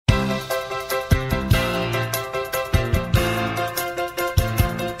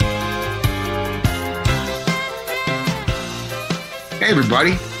Hey,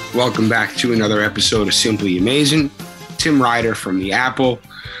 everybody. Welcome back to another episode of Simply Amazing. Tim Ryder from The Apple.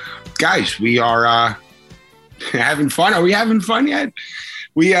 Guys, we are having fun. Are we having fun yet?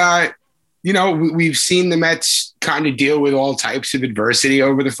 We've seen the Mets kind of deal with all types of adversity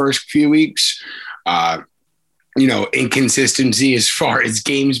over the first few weeks. Inconsistency as far as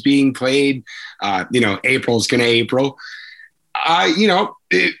games being played. April's going to April.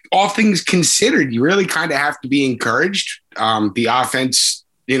 All things considered, you really kind of have to be encouraged. The offense,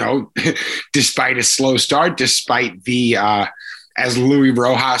 despite a slow start, despite the, as Luis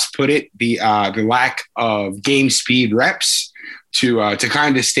Rojas put it, the lack of game speed reps to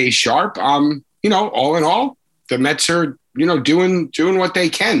kind of stay sharp. All in all, the Mets are, doing what they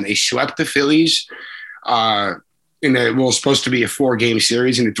can. They swept the Phillies supposed to be a 4-game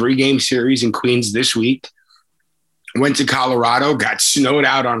series and a 3-game series in Queens this week. Went to Colorado, got snowed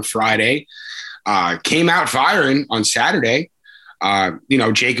out on Friday, came out firing on Saturday.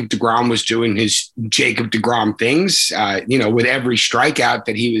 Jacob deGrom was doing his Jacob deGrom things, with every strikeout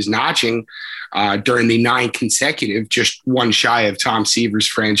that he was notching during the 9 consecutive, just one shy of Tom Seaver's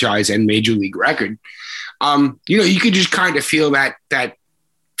franchise and major league record. You could just kind of feel that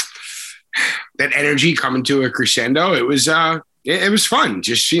energy coming to a crescendo. It was fun.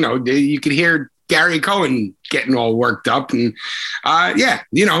 Just, you could hear Gary Cohen getting all worked up, and every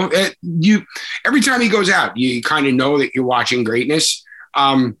time he goes out, you kind of know that you're watching greatness.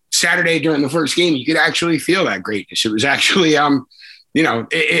 Saturday during the first game, you could actually feel that greatness. It was actually,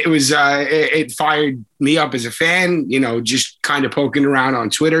 it fired me up as a fan. Just kind of poking around on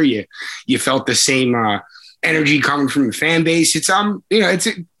Twitter, you felt the same energy coming from the fan base. It's it's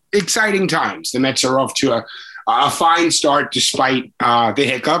exciting times. The Mets are off to a fine start despite the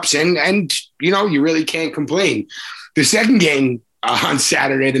hiccups, and you really can't complain. The second game on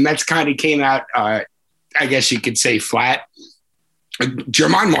Saturday, the Mets kind of came out, I guess you could say, flat.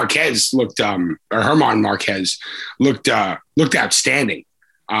 German Marquez looked outstanding.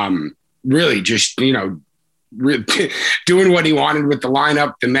 Really just, doing what he wanted with the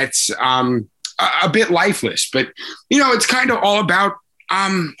lineup. The Mets a bit lifeless, but it's kind of all about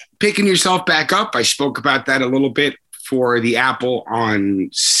picking yourself back up. I spoke about that a little bit for The Apple on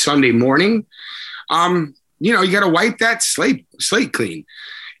Sunday morning. You got to wipe that slate clean.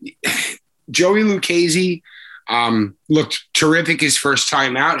 Joey Lucchesi looked terrific his first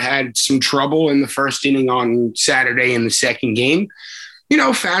time out, had some trouble in the first inning on Saturday in the second game.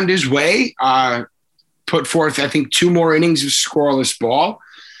 Found his way, put forth, I think, 2 more innings of scoreless ball.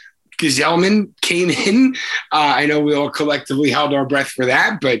 Gsellman came in. I know we all collectively held our breath for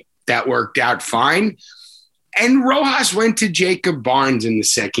that, but that worked out fine. And Rojas went to Jacob Barnes in the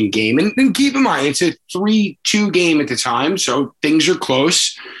second game. And keep in mind, it's a 3-2 game at the time, so things are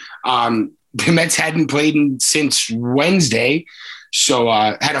close. The Mets hadn't played since Wednesday, so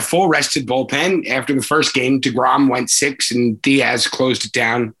had a full rested bullpen. After the first game, deGrom went 6, and Diaz closed it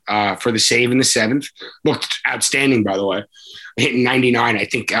down for the save in the 7th. Looked outstanding, by the way. Hitting 99, I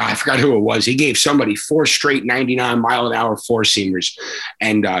think. I forgot who it was. He gave somebody 4 straight 99-mile-an-hour 4-seamers.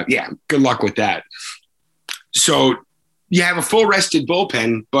 And, good luck with that. So you have a full rested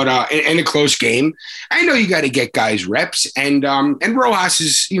bullpen, but in a close game. I know you got to get guys reps. And Rojas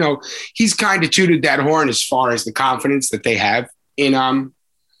is, he's kind of tooted that horn as far as the confidence that they have in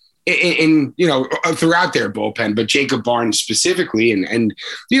throughout their bullpen, but Jacob Barnes specifically. And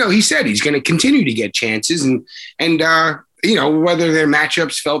he said he's going to continue to get chances. And whether their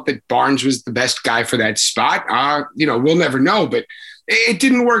matchups felt that Barnes was the best guy for that spot, we'll never know. But it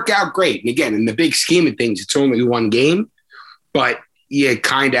didn't work out great. And again, in the big scheme of things, it's only 1 game, but you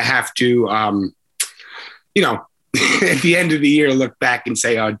kind of have to, at the end of the year, look back and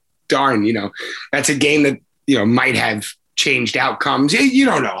say, oh, darn, that's a game that, might have changed outcomes. You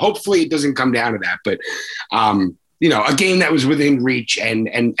don't know. Hopefully it doesn't come down to that. But, a game that was within reach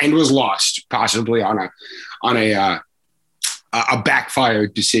and was lost possibly on a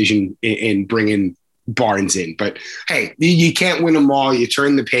backfired decision in bringing Barnes in. But hey, you can't win them all. You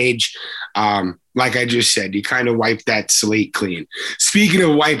turn the page. Like I just said, you kind of wipe that slate clean. Speaking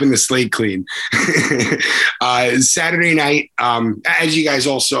of wiping the slate clean, Saturday night, as you guys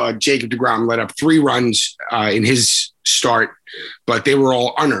all saw, Jacob deGrom let up 3 runs in his start, but they were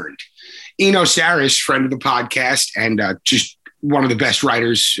all unearned. Eno Saris, friend of the podcast, and just one of the best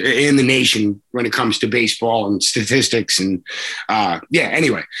writers in the nation when it comes to baseball and statistics. And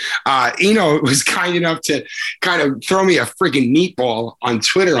anyway, Eno was kind enough to kind of throw me a freaking meatball on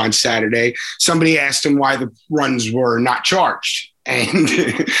Twitter on Saturday. Somebody asked him why the runs were not charged. And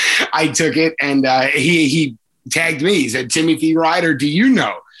I took it, and he tagged me. He said, Timothy Ryder, do you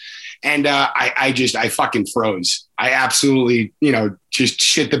know? And I fucking froze. I absolutely, just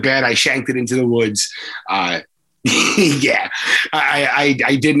shit the bed. I shanked it into the woods. Yeah,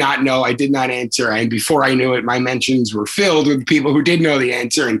 I did not know. I did not answer. And before I knew it, my mentions were filled with people who did know the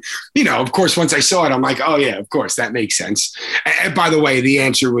answer. And, of course, once I saw it, I'm like, oh, yeah, of course, that makes sense. And by the way, the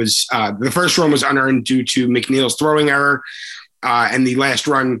answer was the first run was unearned due to McNeil's throwing error. And the last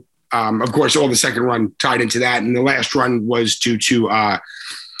run, of course, all the second run tied into that. And the last run was due to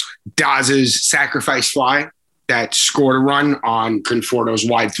Daz's sacrifice fly that scored a run on Conforto's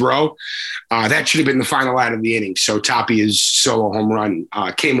wide throw. That should have been the final out of the inning. So Tapia's solo home run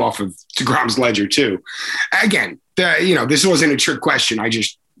came off of DeGrom's ledger too. Again, this wasn't a trick question. I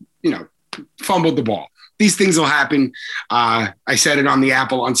just, fumbled the ball. These things will happen. I said it on the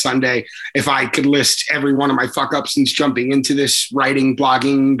Apple on Sunday. If I could list every one of my fuck ups since jumping into this writing,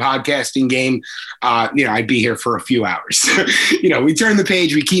 blogging, podcasting game, I'd be here for a few hours. We turn the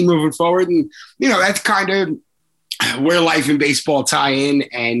page, we keep moving forward. And, that's kind of where life and baseball tie in,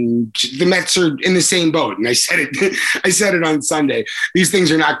 and the Mets are in the same boat. And I said it on Sunday. These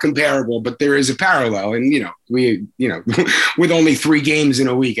things are not comparable, but there is a parallel. And, we with only 3 games in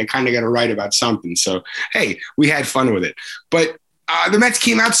a week, I kind of got to write about something. So, hey, we had fun with it. But the Mets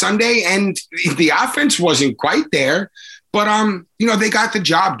came out Sunday and the offense wasn't quite there, but, they got the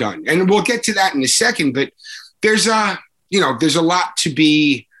job done. And we'll get to that in a second, but there's a lot to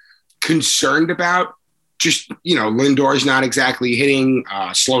be concerned about. Just, Lindor's not exactly hitting,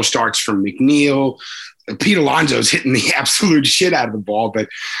 slow starts from McNeil. Pete Alonso's hitting the absolute shit out of the ball, but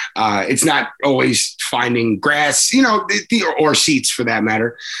it's not always finding grass, or seats for that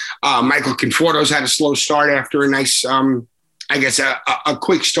matter. Michael Conforto's had a slow start after a nice, a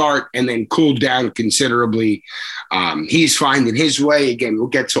quick start and then cooled down considerably. He's finding his way. Again, we'll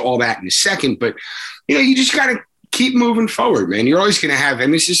get to all that in a second, but, you just got to keep moving forward, man. You're always going to have,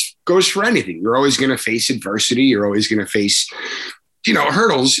 and this just goes for anything. You're always going to face adversity. You're always going to face,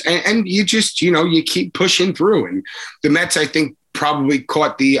 hurdles, and you just, you keep pushing through. And the Mets, I think, probably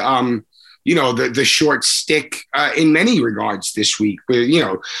caught the, the short stick in many regards this week. Where,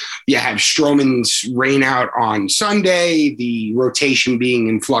 you have Stroman's rain out on Sunday, the rotation being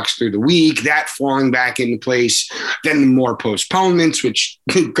in flux through the week, that falling back into place, then the more postponements, which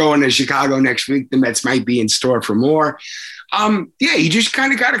going to Chicago next week, the Mets might be in store for more. You just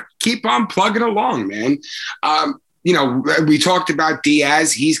kind of got to keep on plugging along, man. We talked about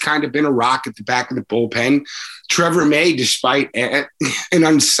Diaz. He's kind of been a rock at the back of the bullpen. Trevor May, despite an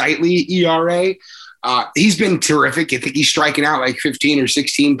unsightly ERA, he's been terrific. I think he's striking out like 15 or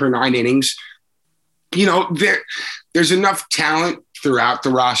 16 per 9 innings. There's enough talent throughout the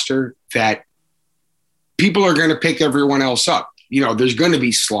roster that people are going to pick everyone else up. There's going to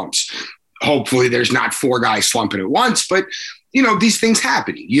be slumps. Hopefully there's not 4 guys slumping at once, but, these things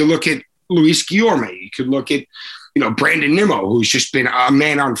happen. You look at Luis Guillorme. You could look at, Brandon Nimmo, who's just been a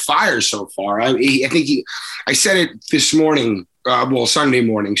man on fire so far. I said it this morning, Sunday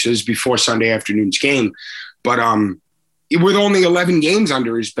morning, so this is before Sunday afternoon's game. But with only 11 games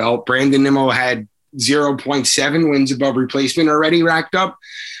under his belt, Brandon Nimmo had 0.7 wins above replacement already racked up,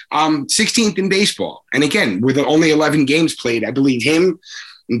 16th in baseball. And again, with only 11 games played, I believe him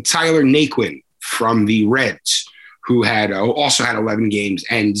and Tyler Naquin from the Reds, who had also had 11 games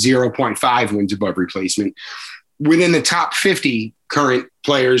and 0.5 wins above replacement, within the top 50 current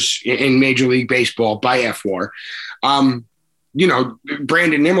players in Major League Baseball by FWAR.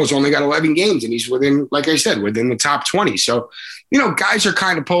 Brandon Nimmo's only got 11 games and he's within, like I said, within the top 20. So, guys are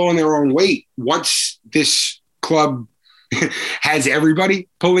kind of pulling their own weight. Once this club has everybody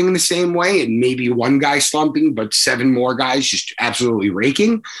pulling in the same way and maybe one guy slumping, but 7 more guys just absolutely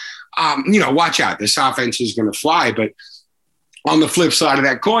raking, watch out. This offense is going to fly. But on the flip side of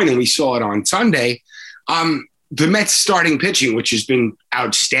that coin, and we saw it on Sunday, the Mets starting pitching, which has been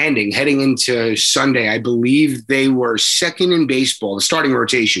outstanding heading into Sunday, I believe they were second in baseball, the starting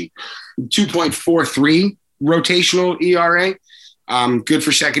rotation, 2.43 rotational ERA. Good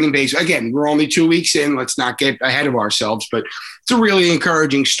for second in base. Again, we're only 2 weeks in. Let's not get ahead of ourselves, but it's a really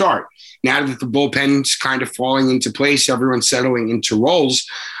encouraging start. Now that the bullpen's kind of falling into place, everyone's settling into roles.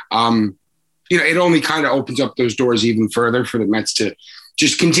 It only kind of opens up those doors even further for the Mets to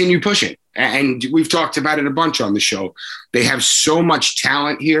just continue pushing. And we've talked about it a bunch on the show. They have so much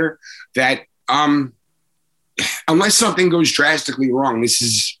talent here that unless something goes drastically wrong,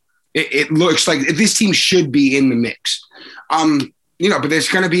 it looks like this team should be in the mix. But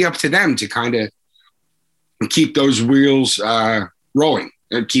it's going to be up to them to kind of keep those wheels rolling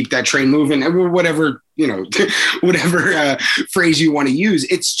and keep that train moving, and whatever, whatever phrase you want to use.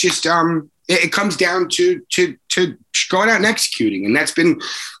 It's just, it comes down to going out and executing. And that's been,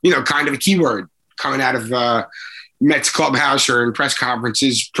 kind of a key word coming out of Mets clubhouse or in press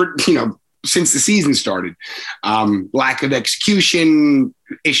conferences, since the season started. Lack of execution,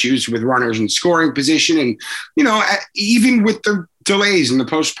 issues with runners in scoring position. And, even with the delays and the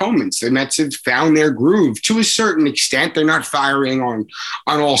postponements, the Mets have found their groove to a certain extent. They're not firing on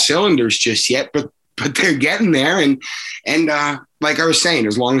all cylinders just yet, but they're getting there. And like I was saying,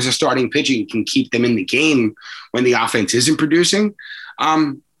 as long as the starting pitching can keep them in the game when the offense isn't producing,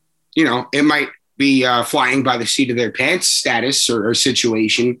 it might be flying by the seat of their pants status or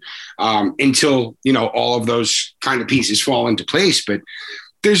situation until, all of those kind of pieces fall into place. But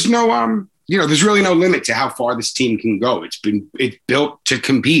there's no, there's really no limit to how far this team can go. It's built to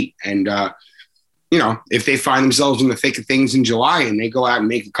compete. And, if they find themselves in the thick of things in July and they go out and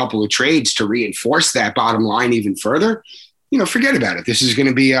make a couple of trades to reinforce that bottom line even further, forget about it. This is going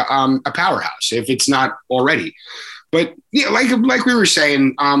to be a powerhouse if it's not already. But yeah, like we were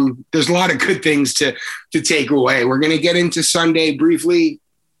saying, there's a lot of good things to take away. We're going to get into Sunday briefly,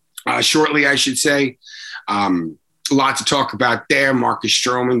 shortly, I should say. A lot to talk about there. Marcus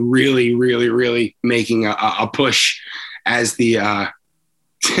Stroman really, really, really making a push as the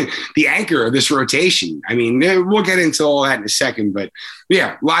the anchor of this rotation. I mean, we'll get into all that in a second, but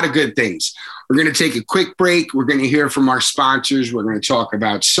yeah, a lot of good things. We're going to take a quick break. We're going to hear from our sponsors. We're going to talk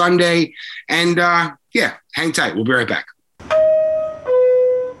about Sunday, and hang tight. We'll be right back.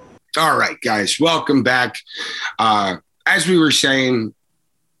 All right, guys, welcome back. As we were saying,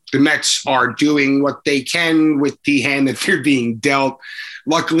 the Mets are doing what they can with the hand that they're being dealt.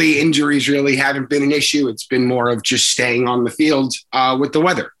 Luckily, injuries really haven't been an issue. It's been more of just staying on the field with the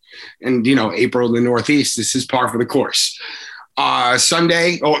weather. And, April in the Northeast, this is par for the course.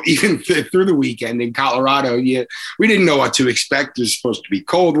 Sunday, or even through the weekend in Colorado, we didn't know what to expect. There's supposed to be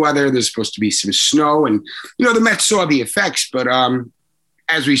cold weather. There's supposed to be some snow. And, the Mets saw the effects. But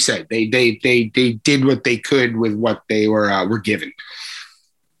as we said, they did what they could with what they were given.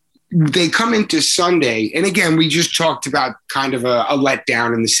 They come into Sunday, and again, we just talked about kind of a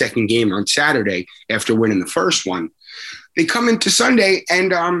letdown in the second game on Saturday after winning the first one. They come into Sunday,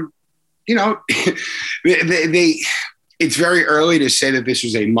 and it's very early to say that this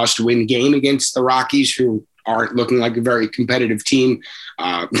was a must-win game against the Rockies, who aren't looking like a very competitive team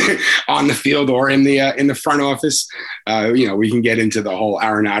on the field or in the front office. We can get into the whole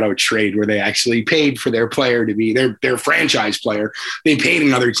Arenado trade where they actually paid for their player to be their franchise player. They paid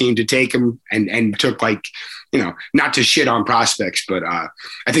another team to take him and took not to shit on prospects, but I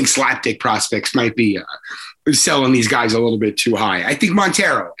think slapdick prospects might be selling these guys a little bit too high. I think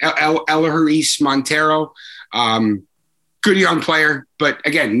Montero, Elehuris Montero, good young player, but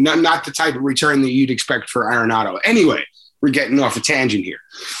again, not the type of return that you'd expect for Arenado. Anyway, we're getting off a tangent here.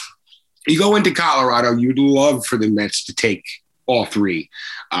 You go into Colorado, you'd love for the Mets to take all three.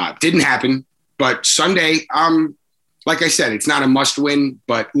 Didn't happen, but Sunday, like I said, it's not a must win,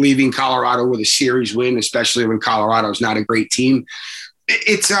 but leaving Colorado with a series win, especially when Colorado's not a great team,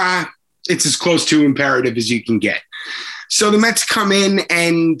 it's as close to imperative as you can get. So the Mets come in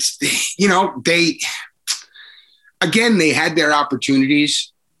and, they had their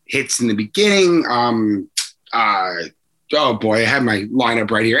opportunities, hits in the beginning. Oh boy, I have my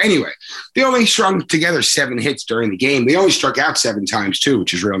lineup right here. Anyway, they only strung together 7 hits during the game. They only struck out 7 times too,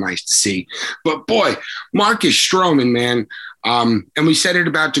 which is real nice to see. But boy, Marcus Stroman, man. And we said it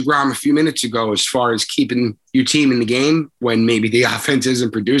about DeGrom a few minutes ago, as far as keeping your team in the game when maybe the offense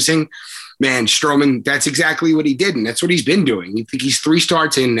isn't producing. Man, Stroman, that's exactly what he did. And that's what he's been doing. I think he's 3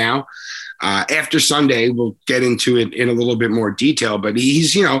 starts in now. After Sunday, we'll get into it in a little bit more detail, but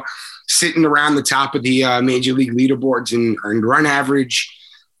he's, sitting around the top of the major league leaderboards in earned run average.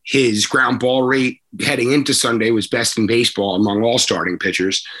 His ground ball rate heading into Sunday was best in baseball among all starting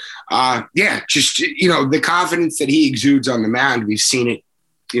pitchers. The confidence that he exudes on the mound, we've seen it,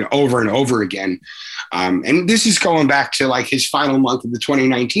 over and over again. And this is going back to like his final month of the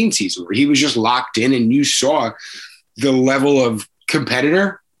 2019 season, where he was just locked in, and you saw the level of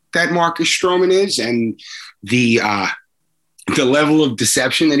competitor that Marcus Stroman is, and the level of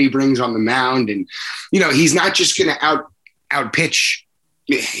deception that he brings on the mound. And, he's not just going to out pitch.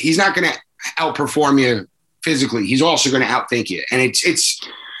 He's not going to outperform you physically. He's also going to outthink you. And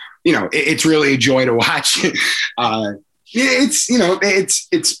it's really a joy to watch.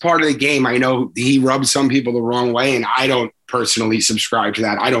 It's part of the game. I know he rubs some people the wrong way, and I don't personally subscribe to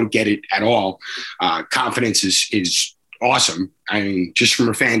that. I don't get it at all. Confidence is awesome. I mean, just from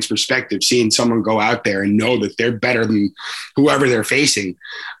a fan's perspective, seeing someone go out there and know that they're better than whoever they're facing,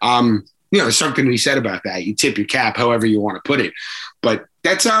 there's something to be said about that. You tip your cap however you want to put it. But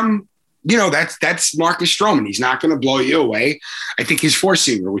that's that's Marcus Stroman. He's not going to blow you away. I think his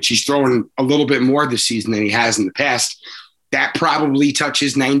four-seamer, which he's throwing a little bit more this season than he has in the past, that probably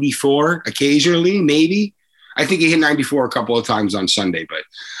touches 94 occasionally, maybe. I think he hit 94 a couple of times on Sunday, but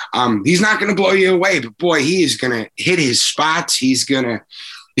he's not going to blow you away. But boy, he is going to hit his spots. He's going to.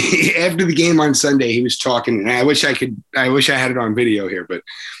 After the game on Sunday, he was talking, and I wish I had it on video here, but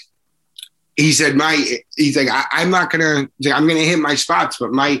he said, I'm going to hit my spots,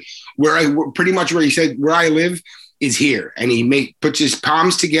 but where I live is here. And he puts his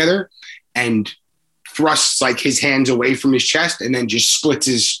palms together and thrusts like his hands away from his chest and then just splits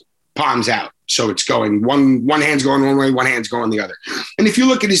his palms out. So it's going one hand's going one way, one hand's going the other. And if you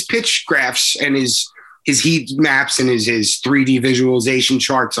look at his pitch graphs and his heat maps and his 3D visualization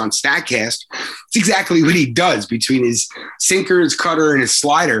charts on StatCast, it's exactly what he does between his sinker, his cutter, and his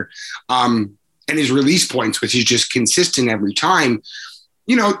slider, and his release points, which is just consistent every time.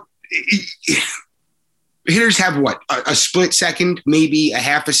 Hitters have a split second, maybe a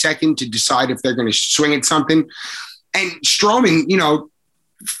half a second to decide if they're going to swing at something. And Stroman,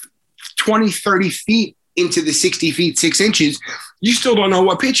 20, 30 feet into the 60 feet, 6 inches, you still don't know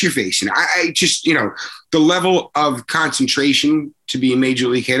what pitch you're facing. I just, the level of concentration to be a major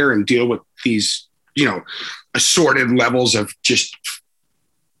league hitter and deal with these, assorted levels of just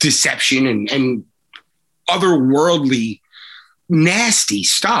deception and otherworldly nasty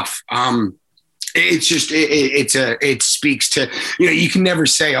stuff. It's just, it speaks to, you can never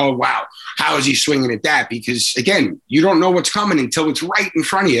say, oh, wow, how is he swinging at that? Because again, you don't know what's coming until it's right in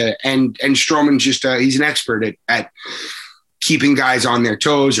front of you. And Stroman's just, he's an expert at keeping guys on their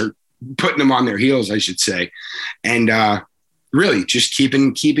toes, or putting them on their heels, I should say. And really just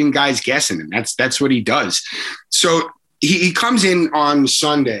keeping guys guessing. And that's what he does. So he comes in on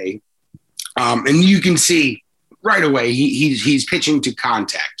Sunday, and you can see right away, he's pitching to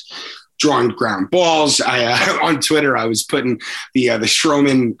contact, drawing ground balls. On Twitter, I was putting the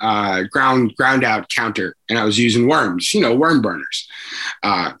Stroman ground out counter, and I was using worms, worm burners.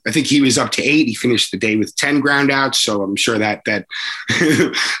 I think he was up to 8. He finished the day with 10 ground outs. So I'm sure that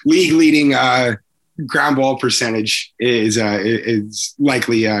league leading ground ball percentage is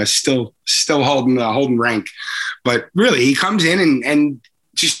likely still holding rank. But really, he comes in and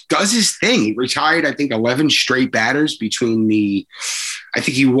just does his thing. He retired, I think, 11 straight batters I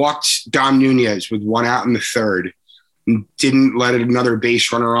think he walked Dom Nunez with 1 out in the 3rd and didn't let another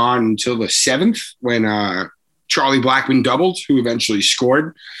base runner on until the 7th when Charlie Blackmon doubled, who eventually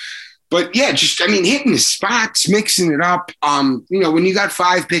scored. But yeah, hitting his spots, mixing it up. When you got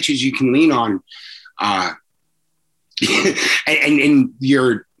 5 pitches you can lean on, and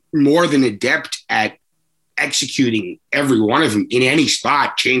you're more than adept at executing every one of them in any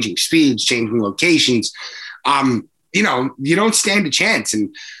spot, changing speeds, changing locations, you don't stand a chance.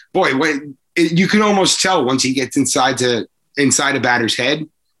 And boy, you can almost tell once he gets inside a batter's head,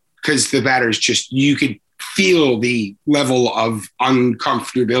 because the batter's just, you could feel the level of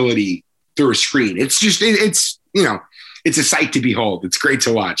uncomfortability through a screen. It's just, it's a sight to behold. It's great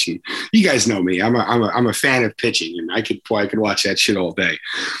to watch. And you guys know me. I'm a fan of pitching, and I could watch that shit all day.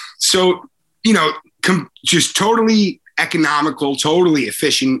 So, just totally economical, totally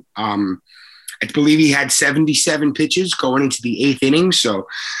efficient. I believe he had 77 pitches going into the 8th inning. So,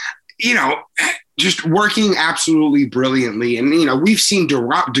 just working absolutely brilliantly. And, we've seen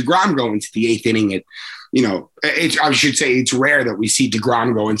DeGrom go into the 8th inning at, I should say it's rare that we see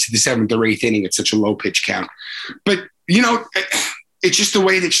DeGrom go into the 7th or 8th inning at such a low pitch count. But, it's just the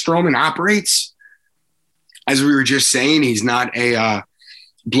way that Stroman operates. As we were just saying, he's not a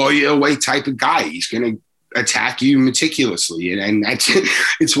blow you away type of guy. He's going to attack you meticulously. And that's,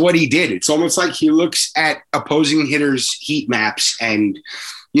 it's what he did. It's almost like he looks at opposing hitters' heat maps and,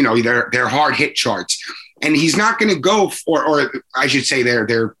 their hard hit charts. And he's not going to go or I should say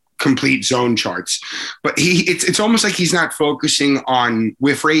their complete zone charts, but it's almost like he's not focusing on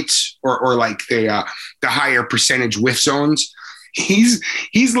whiff rates or like the higher percentage whiff zones. He's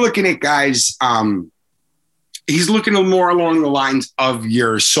looking at guys. He's looking more along the lines of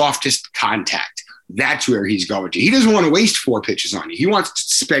your softest contact. That's where he's going to. He doesn't want to waste 4 pitches on you. He wants to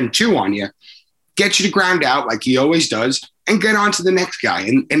spend 2 on you, get you to ground out like he always does, and get on to the next guy.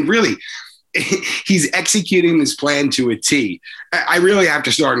 And really, he's executing this plan to a T. I really have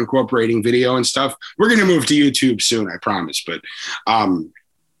to start incorporating video and stuff. We're going to move to YouTube soon, I promise. But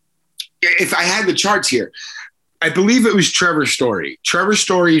if I had the charts here, I believe it was Trevor Story. Trevor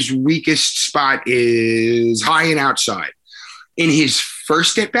Story's weakest spot is high and outside. In his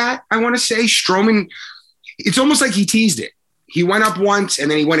first at bat, I want to say, Stroman, it's almost like he teased it. He went up once and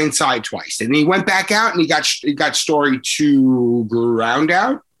then he went inside twice. And then he went back out and he got Story to ground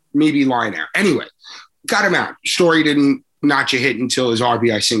out. maybe line out. Anyway, got him out. Story didn't notch a hit until his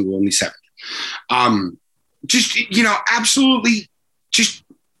RBI single in the seventh. Just, absolutely just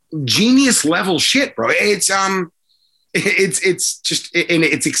genius level shit, bro. It's just, and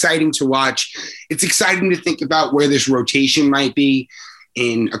it's exciting to watch. It's exciting to think about where this rotation might be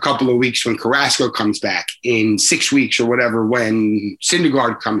in a couple of weeks when Carrasco comes back, in 6 weeks or whatever, when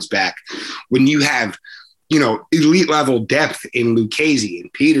Syndergaard comes back, when you have, elite level depth in Lucchesi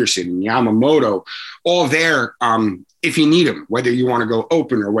and Peterson and Yamamoto, all there, if you need them, whether you want to go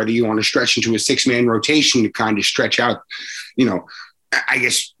open or whether you want to stretch into a 6-man rotation to kind of stretch out, I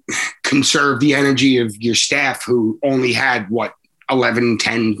guess, conserve the energy of your staff who only had 11,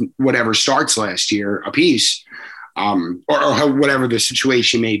 10, whatever starts last year apiece, or whatever the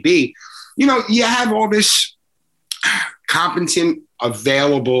situation may be. You have all this competent,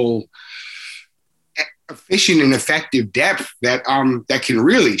 available, efficient and effective depth that can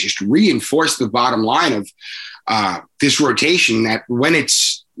really just reinforce the bottom line of this rotation, that when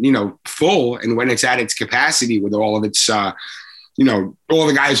it's, full and when it's at its capacity with all of its, all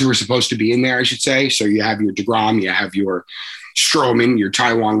the guys who are supposed to be in there, I should say. So you have your DeGrom, you have your Stroman, your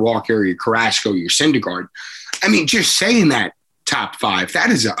Taijuan Walker, your Carrasco, your Syndergaard. I mean, just saying that top five, that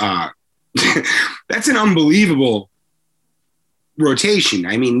is that's an unbelievable rotation.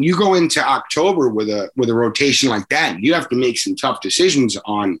 I mean, you go into October with a rotation like that, and you have to make some tough decisions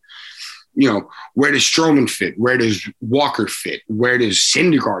on, where does Stroman fit? Where does Walker fit? Where does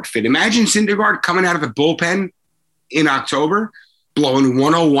Syndergaard fit? Imagine Syndergaard coming out of the bullpen in October, blowing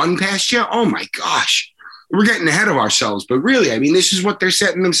 101 past you. Oh my gosh, we're getting ahead of ourselves. But really, I mean, this is what they're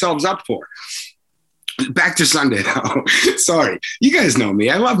setting themselves up for. Back to Sunday, though. Sorry. You guys know me.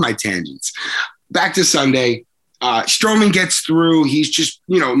 I love my tangents. Back to Sunday. Stroman gets through. He's just,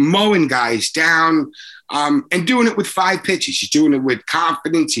 mowing guys down and doing it with 5 pitches. He's doing it with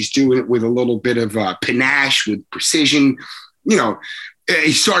confidence. He's doing it with a little bit of panache, with precision.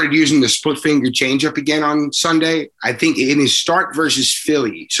 He started using the split finger changeup again on Sunday. I think in his start versus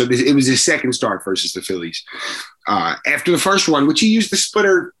Philly. So it was his second start versus the Phillies. After the first one, which he used the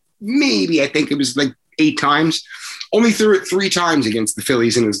splitter, maybe I think it was like 8 times, only threw it 3 times against the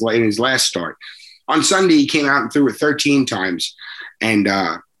Phillies in his last start. On Sunday, he came out and threw it 13 times, and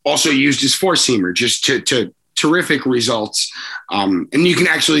also used his four-seamer just to terrific results. And you can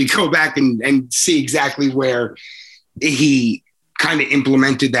actually go back and see exactly where he kind of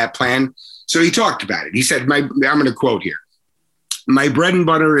implemented that plan. So he talked about it. He said, I'm going to quote here, "My bread and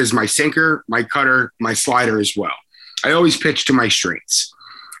butter is my sinker, my cutter, my slider as well. I always pitch to my strengths.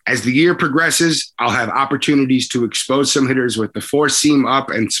 As the year progresses, I'll have opportunities to expose some hitters with the four-seam up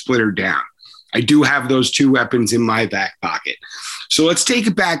and splitter down. I do have those 2 weapons in my back pocket." So let's take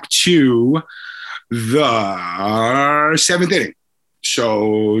it back to the 7th inning.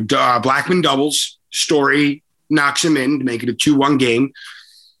 So Blackmon doubles, Story knocks him in to make it a 2-1 game.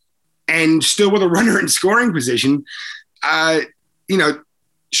 And still with a runner in scoring position, Stroman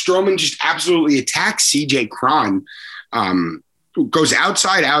just absolutely attacks C.J. Cron, goes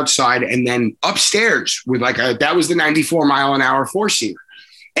outside, and then upstairs with that was the 94-mile-an-hour four-seamer,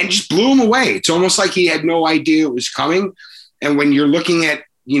 and just blew him away. It's almost like he had no idea it was coming. And when you're looking at,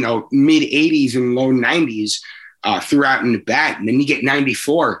 mid-80s and low 90s throughout in the bat, and then you get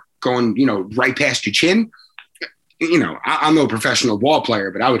 94 going, right past your chin, I'm no professional ball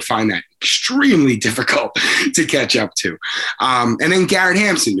player, but I would find that extremely difficult to catch up to. And then Garrett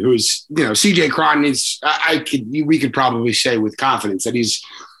Hampson, who's, C.J. Cron is, we could probably say with confidence that he's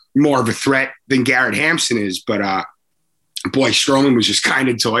more of a threat than Garrett Hampson is, but boy, Stroman was just kind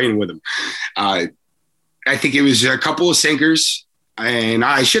of toying with him. I think it was a couple of sinkers, and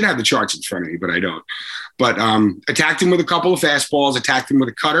I should have the charts in front of me, but I don't. But attacked him with a couple of fastballs, attacked him with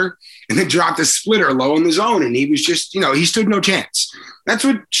a cutter, and then dropped a splitter low in the zone. And he was just, he stood no chance. That's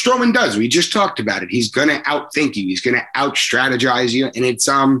what Stroman does. We just talked about it. He's going to outthink you. He's going to out-strategize you. And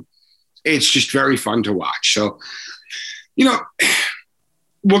it's just very fun to watch. So,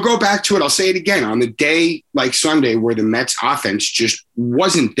 we'll go back to it. I'll say it again. On the day like Sunday where the Mets offense just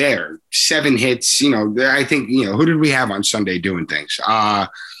wasn't there, 7 hits, I think, who did we have on Sunday doing things?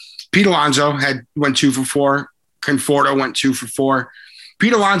 Pete Alonso went 2 for 4. Conforto went 2 for 4.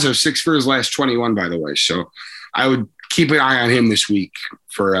 Pete Alonso 6 for his last 21, by the way. So I would keep an eye on him this week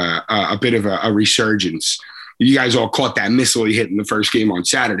for a bit of a resurgence. You guys all caught that missile he hit in the first game on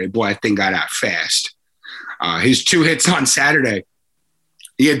Saturday. Boy, that thing got out fast. His 2 hits on Saturday.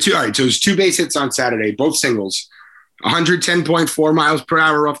 He had 2. All right, so his 2 base hits on Saturday, both singles, 110.4 miles per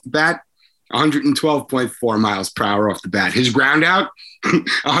hour off the bat, 112.4 miles per hour off the bat. His ground out,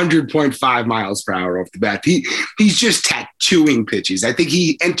 100.5 miles per hour off the bat. He's just tattooing pitches. I think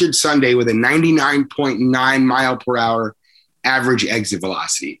he entered Sunday with a 99.9 mile per hour average exit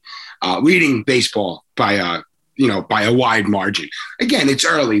velocity, leading baseball by a wide margin. Again, it's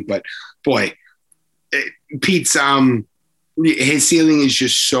early, but boy, Pete's his ceiling is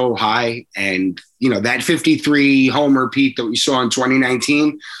just so high, and that 53 homer Pete that we saw in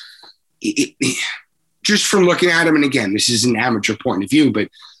 2019. Just from looking at him, and again, this is an amateur point of view, but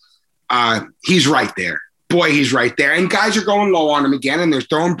he's right there. Boy, he's right there. And guys are going low on him again, and they're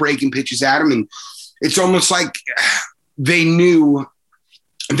throwing breaking pitches at him, and it's almost like they knew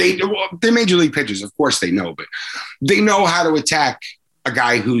they're major league pitchers. Of course they know, but they know how to attack a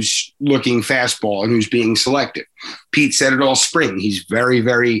guy who's looking fastball and who's being selective. Pete said it all spring. He's very,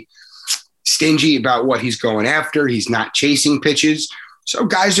 very stingy about what he's going after. He's not chasing pitches. So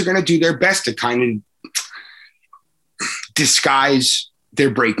guys are going to do their best to kind of disguise their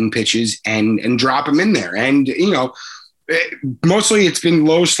breaking pitches and drop them in there. And, mostly it's been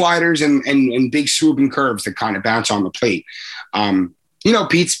low sliders and big swooping curves that kind of bounce on the plate.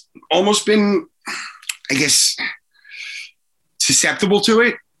 Pete's almost been, I guess, susceptible to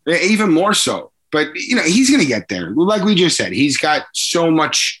it, even more so. But, he's going to get there. Like we just said, he's got so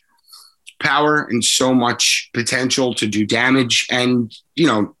much power and so much potential to do damage, and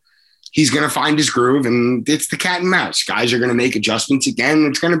he's going to find his groove, and it's the cat and mouse. Guys are going to make adjustments again.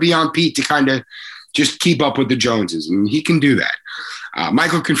 It's going to be on Pete to kind of just keep up with the Joneses, and he can do that.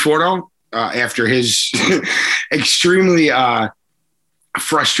 Michael Conforto, after his extremely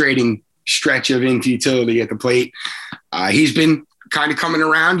frustrating stretch of infutility at the plate, he's been kind of coming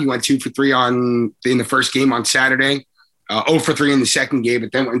around. He went 2 for 3 in the first game on Saturday. 0 for 3 in the second game,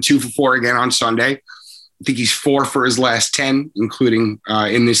 but then went 2 for 4 again on Sunday. I think he's 4 for his last 10, including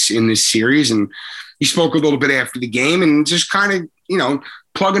in this series. And he spoke a little bit after the game and just kind of,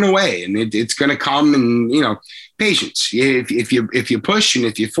 plugging away. And it's going to come, and patience. If you push and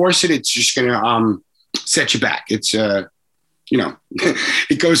if you force it, it's just going to set you back. It's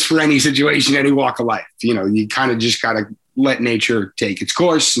it goes for any situation, any walk of life. You kind of just got to let nature take its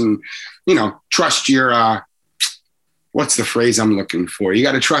course, and trust your. What's the phrase I'm looking for? You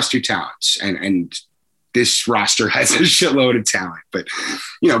got to trust your talents, and this roster has a shitload of talent. But,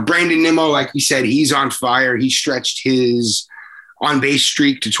 Brandon Nimmo, like we said, he's on fire. He stretched his on-base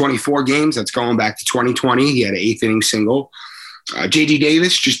streak to 24 games. That's going back to 2020. He had an 8th inning single. J.D.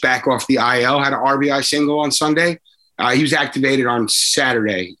 Davis, just back off the IL, had an RBI single on Sunday. He was activated on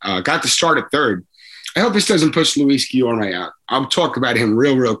Saturday. Got the start at third. I hope this doesn't push Luis Guillorme out. I'll talk about him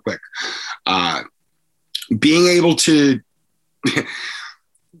real quick. Being able to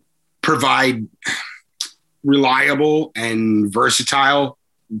provide reliable and versatile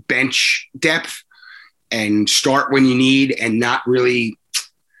bench depth and start when you need, and not really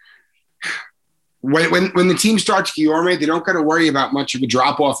when the team starts Guillorme, they don't got to worry about much of a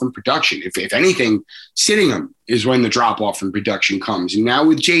drop off in production. If anything, sitting him is when the drop off in production comes. And now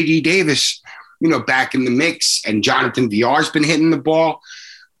with JD Davis, back in the mix, and Jonathan Villar's been hitting the ball.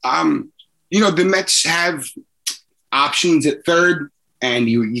 The Mets have options at third, and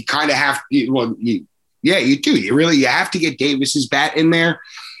you kind of have to, you do. You have to get Davis's bat in there,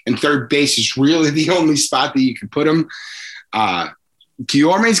 and third base is really the only spot that you can put him.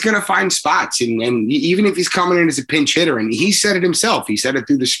 Guillorme's going to find spots, and even if he's coming in as a pinch hitter, and he said it himself, he said it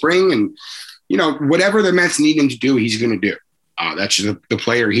through the spring, and, whatever the Mets need him to do, he's going to do. That's the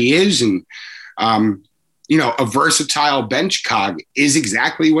player he is, and, a versatile bench cog is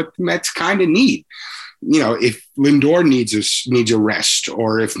exactly what the Mets kind of need. If Lindor needs a rest,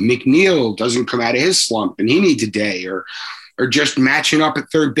 or if McNeil doesn't come out of his slump and he needs a day, or just matching up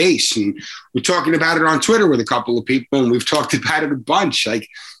at third base. And we're talking about it on Twitter with a couple of people, and we've talked about it a bunch. Like,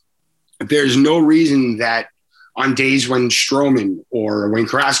 there's no reason that on days when Stroman or when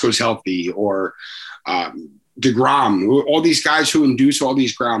Carrasco's healthy, or DeGrom, all these guys who induce all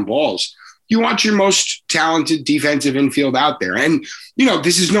these ground balls, you want your most talented defensive infield out there. And,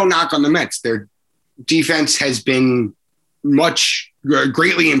 this is no knock on the Mets. Their defense has been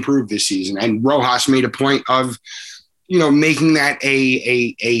greatly improved this season. And Rojas made a point of, making that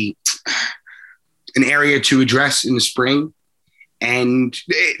an area to address in the spring. And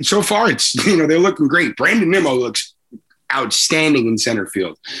so far it's, they're looking great. Brandon Nimmo looks outstanding in center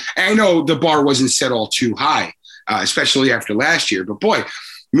field. And I know the bar wasn't set all too high, especially after last year, but boy,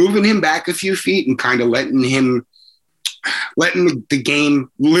 moving him back a few feet and kind of letting the game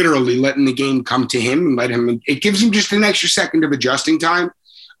come to him, and it gives him just an extra second of adjustment time,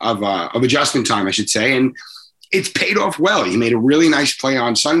 I should say. And it's paid off well. He made a really nice play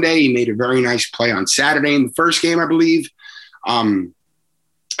on Sunday. He made a very nice play on Saturday in the first game, I believe.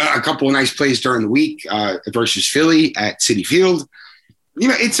 A couple of nice plays during the week versus Philly at Citi Field.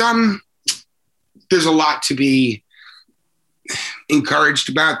 It's there's a lot to be encouraged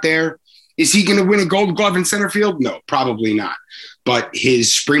about there. Is he going to win a Gold Glove in center field? No, probably not. But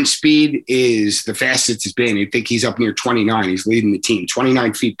his sprint speed is the fastest it's been. I think he's up near 29. He's leading the team,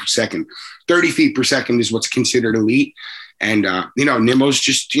 29 feet per second. 30 feet per second is what's considered elite. And, Nimmo's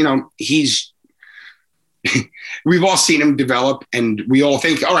just, he's – we've all seen him develop, and we all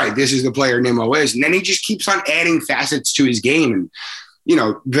think, all right, this is the player Nimmo is. And then he just keeps on adding facets to his game. And,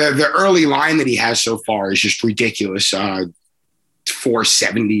 the early line that he has so far is just ridiculous.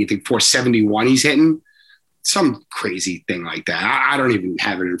 470, I think 471 he's hitting. Some crazy thing like that. I don't even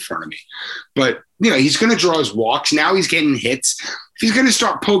have it in front of me. But, he's going to draw his walks. Now he's getting hits. If he's going to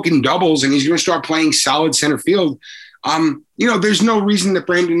start poking doubles and he's going to start playing solid center field, there's no reason that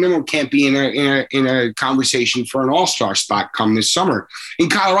Brandon Nimmo can't be in a conversation for an all-star spot come this summer. In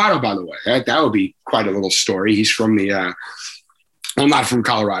Colorado, by the way. That would be quite a little story. He's from not from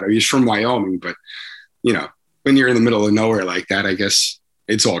Colorado. He's from Wyoming. But, when you're in the middle of nowhere like that, I guess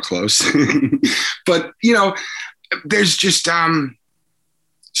it's all close. But, there's just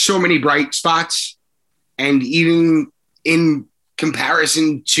so many bright spots. And even in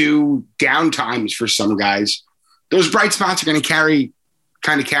comparison to down times for some guys, those bright spots are going to carry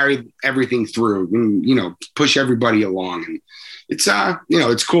everything through and, push everybody along. And it's,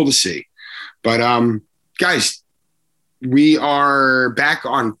 it's cool to see. But, guys, we are back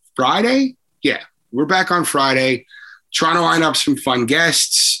on Friday. Yeah, we're back on Friday. Trying to line up some fun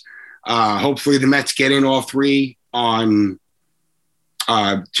guests. Hopefully the Mets get in all three on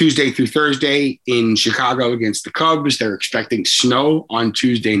Tuesday through Thursday in Chicago against the Cubs. They're expecting snow on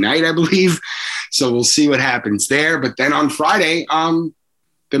Tuesday night, I believe. So we'll see what happens there. But then on Friday,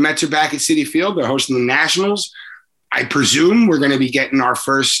 the Mets are back at Citi Field. They're hosting the Nationals. I presume we're going to be getting our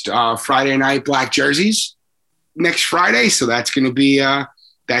first Friday night black jerseys next Friday. So that's going to be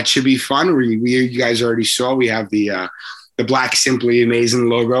that should be fun. You guys already saw we have the black Simply Amazing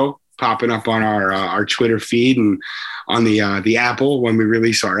logo popping up on our Twitter feed and on the Apple when we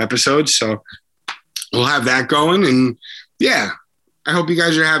release our episodes. So we'll have that going. And yeah, I hope you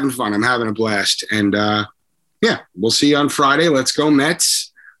guys are having fun. I'm having a blast. And we'll see you on Friday. Let's go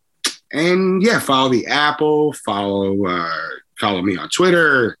Mets. And yeah, follow the Apple, follow me on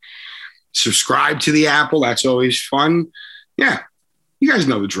Twitter, subscribe to the Apple. That's always fun. Yeah. You guys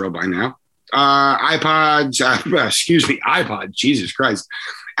know the drill by now. iPod, Jesus Christ.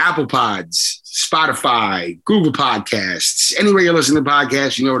 Apple Pods, Spotify, Google Podcasts, anywhere you listen to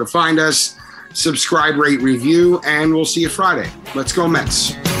podcasts, you know where to find us. Subscribe, rate, review, and we'll see you Friday. Let's go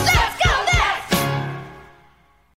Mets.